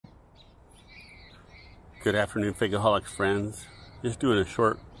Good afternoon, Figaholics friends. Just doing a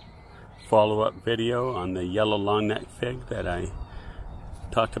short follow-up video on the yellow long neck fig that I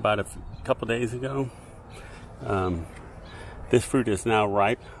talked about a couple days ago. This fruit is now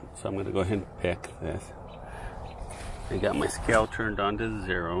ripe, so I'm going to go ahead and pick this. I got my scale turned on to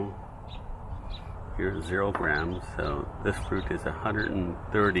 0. Here's 0 grams, so this fruit is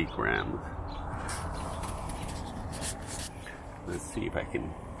 130 grams. Let's see if I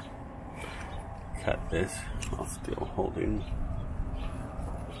can cut this while still holding.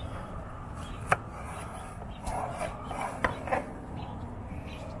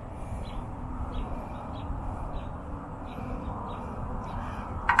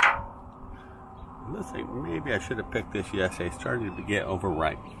 Looks like maybe I should have picked this yesterday. It started to get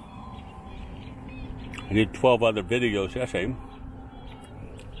overripe. I did 12 other videos yesterday.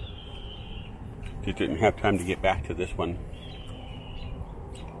 Just didn't have time to get back to this one.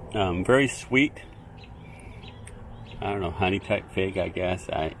 Very sweet. I don't know, honey type fig, I guess.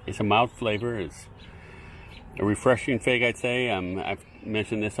 It's a mild flavor. It's a refreshing fig, I'd say. I've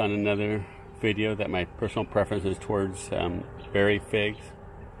mentioned this on another video that my personal preference is towards berry figs.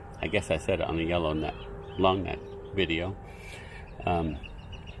 I guess I said it on the yellow nut, long nut video. But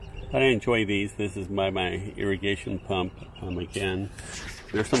I enjoy these. This is by my irrigation pump. Again,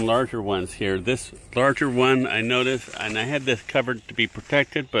 there's some larger ones here. This larger one I noticed, and I had this covered to be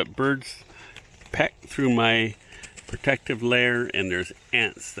protected, but birds peck through my protective layer, and there's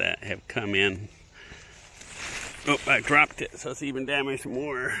ants that have come in. Oh, I dropped it, so it's even damaged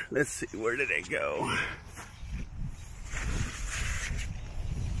more. Let's see, where did it go?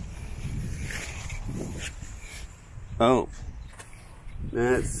 Oh,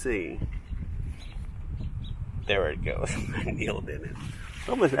 let's see. There it goes. I kneeled in it.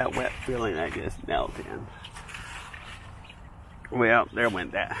 What was that wet feeling I just knelt in? Well, there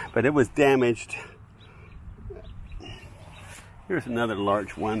went that. But it was damaged. Here's another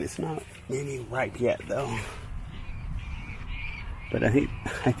large one. It's not maybe ripe yet, though. But I think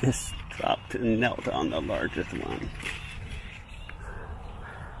I just dropped and knelt on the largest one.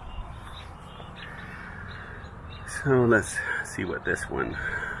 So let's see what this one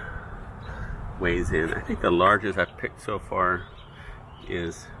weighs in. I think the largest I've picked so far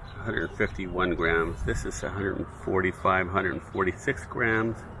is 151 grams. This is 145, 146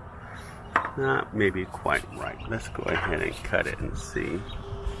 grams. Not maybe quite right. Let's go ahead and cut it and see.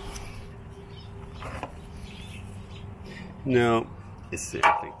 No, it's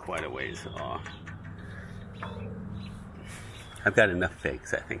seriously quite a ways off. I've got enough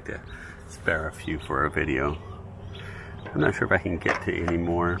figs, I think, to spare a few for a video. I'm not sure if I can get to any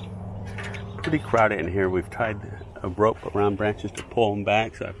more. Pretty crowded in here. We've tied a rope around branches to pull them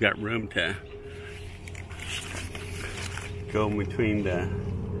back, so I've got room to go in between the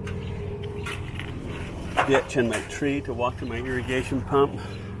ditch and my tree to walk to my irrigation pump.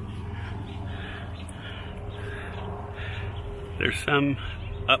 There's some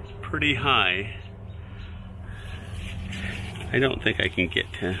up pretty high. I don't think I can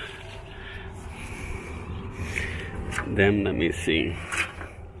get to them. Let me see.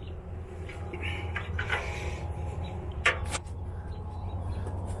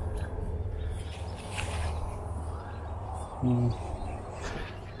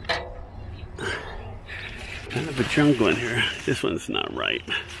 Kind of a jungle in here. This one's not right.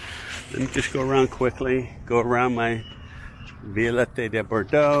 Let me just go around quickly. Go around my Violette de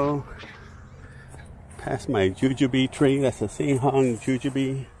Bordeaux. Past my jujube tree. That's a Singhong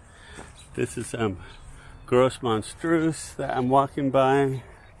jujube. This is Grosse Monstrose that I'm walking by.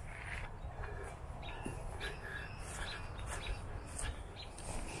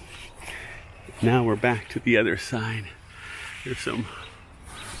 Now we're back to the other side. There's some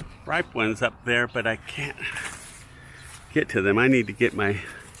ripe ones up there, but I can't get to them. I need to get my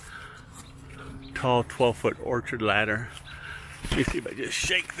tall 12-foot orchard ladder. Let me see if I just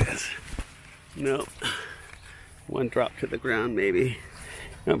shake this. Nope. One drop to the ground, maybe.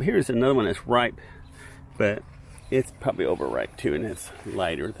 Nope, here's another one that's ripe, but it's probably overripe too, and it's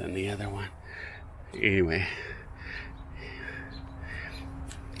lighter than the other one. Anyway.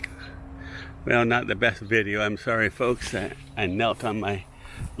 Well, not the best video. I'm sorry, folks. I knelt on my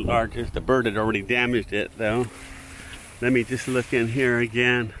largest. The bird had already damaged it, though. Let me just look in here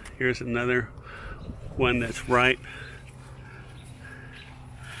again. Here's another one that's ripe.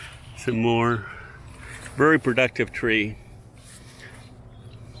 Some more. Very productive tree.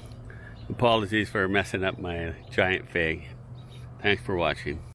 Apologies for messing up my giant fig. Thanks for watching.